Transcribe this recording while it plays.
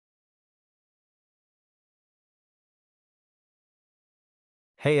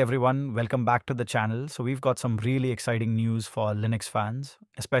Hey everyone, welcome back to the channel. So we've got some really exciting news for Linux fans,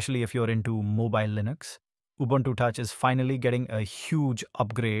 especially if you're into mobile Linux. Ubuntu Touch is finally getting a huge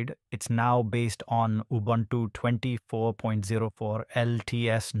upgrade. It's now based on Ubuntu 24.04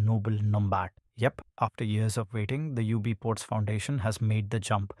 LTS Noble Numbat. Yep, after years of waiting, the UBports Foundation has made the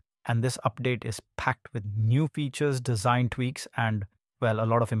jump. And this update is packed with new features, design tweaks, and, well, a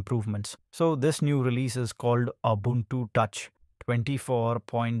lot of improvements. So this new release is called Ubuntu Touch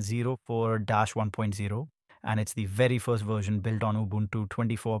 24.04-1.0, and it's the very first version built on Ubuntu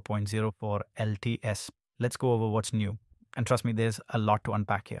 24.04 LTS. Let's go over what's new. And trust me, there's a lot to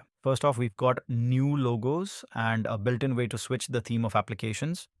unpack here. First off, we've got new logos and a built-in way to switch the theme of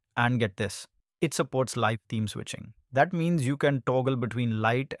applications. And get this, it supports live theme switching. That means you can toggle between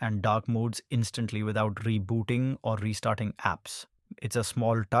light and dark modes instantly without rebooting or restarting apps. It's a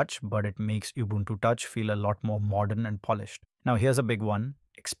small touch, but it makes Ubuntu Touch feel a lot more modern and polished. Now here's a big one,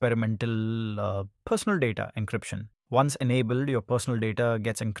 experimental personal data encryption. Once enabled, your personal data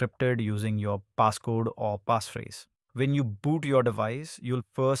gets encrypted using your passcode or passphrase. When you boot your device, you'll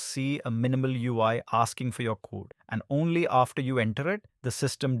first see a minimal UI asking for your code. And only after you enter it, the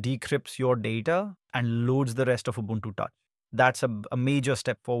system decrypts your data and loads the rest of Ubuntu Touch. That's a major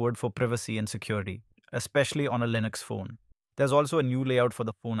step forward for privacy and security, especially on a Linux phone. There's also a new layout for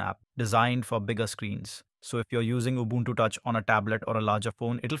the phone app, designed for bigger screens. So if you're using Ubuntu Touch on a tablet or a larger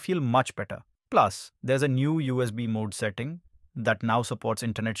phone, it'll feel much better. Plus, there's a new USB mode setting that now supports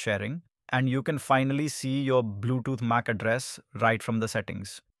internet sharing, and you can finally see your Bluetooth MAC address right from the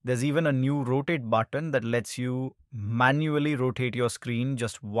settings. There's even a new rotate button that lets you manually rotate your screen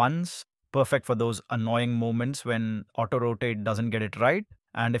just once, perfect for those annoying moments when auto-rotate doesn't get it right.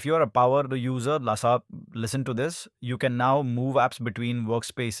 And if you're a power user, listen to this, you can now move apps between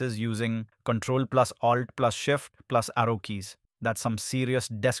workspaces using Control plus Alt plus Shift plus arrow keys. That's some serious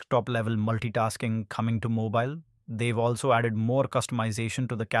desktop level multitasking coming to mobile. They've also added more customization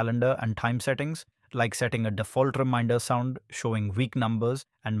to the calendar and time settings, like setting a default reminder sound, showing week numbers,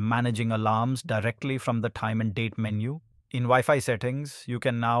 and managing alarms directly from the time and date menu. In Wi-Fi settings, you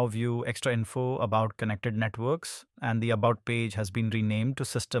can now view extra info about connected networks, and the About page has been renamed to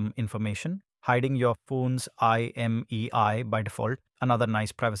System Information, hiding your phone's IMEI by default, another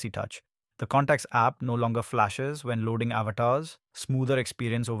nice privacy touch. The Contacts app no longer flashes when loading avatars, smoother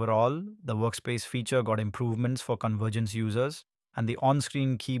experience overall. The Workspace feature got improvements for convergence users, and the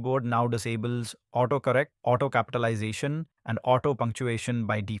on-screen keyboard now disables autocorrect, auto-capitalization, and auto-punctuation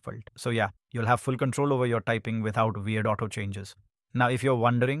by default. So yeah, you'll have full control over your typing without weird auto changes. Now, if you're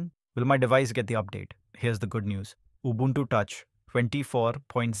wondering, will my device get the update? Here's the good news. Ubuntu Touch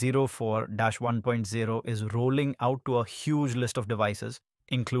 24.04-1.0 is rolling out to a huge list of devices,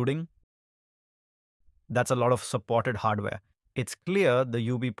 including... That's a lot of supported hardware. It's clear the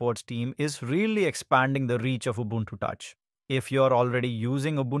UBports team is really expanding the reach of Ubuntu Touch. If you're already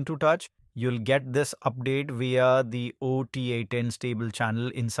using Ubuntu Touch, you'll get this update via the OTA10 stable channel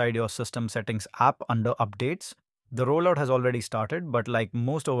inside your system settings app under updates. The rollout has already started, but like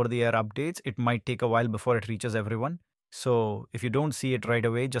most over-the-air updates, it might take a while before it reaches everyone. So if you don't see it right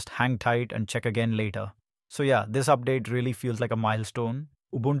away, just hang tight and check again later. So yeah, this update really feels like a milestone.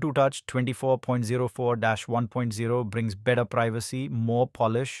 Ubuntu Touch 24.04-1.0 brings better privacy, more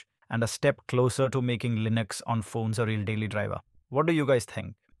polish, and a step closer to making Linux on phones a real daily driver. What do you guys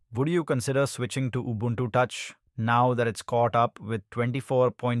think? Would you consider switching to Ubuntu Touch now that it's caught up with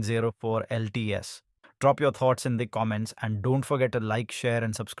 24.04 LTS? Drop your thoughts in the comments, and don't forget to like, share,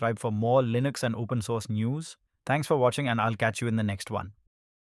 and subscribe for more Linux and open source news. Thanks for watching, and I'll catch you in the next one.